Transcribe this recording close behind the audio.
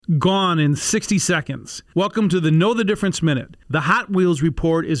gone in 60 seconds. Welcome to the Know the Difference Minute. The Hot Wheels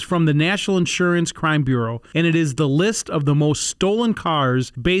report is from the National Insurance Crime Bureau, and it is the list of the most stolen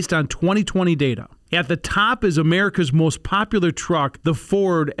cars based on 2020 data. At the top is America's most popular truck, the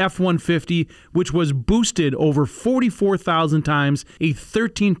Ford F150, which was boosted over 44,000 times, a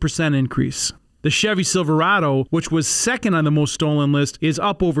 13% increase. The Chevy Silverado, which was second on the most stolen list, is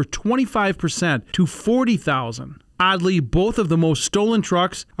up over 25% to 40,000. Oddly, both of the most stolen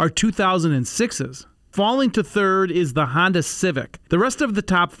trucks are 2006s. Falling to third is the Honda Civic. The rest of the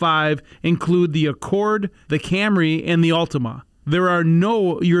top five include the Accord, the Camry, and the Altima. There are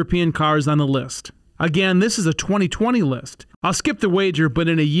no European cars on the list. Again, this is a 2020 list. I'll skip the wager, but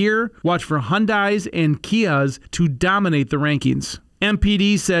in a year, watch for Hyundais and Kias to dominate the rankings.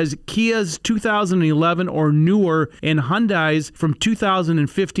 MPD says Kia's 2011 or newer and Hyundai's from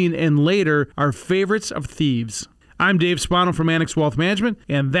 2015 and later are favorites of thieves. I'm Dave Spano from Annex Wealth Management,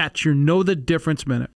 and that's your Know the Difference Minute.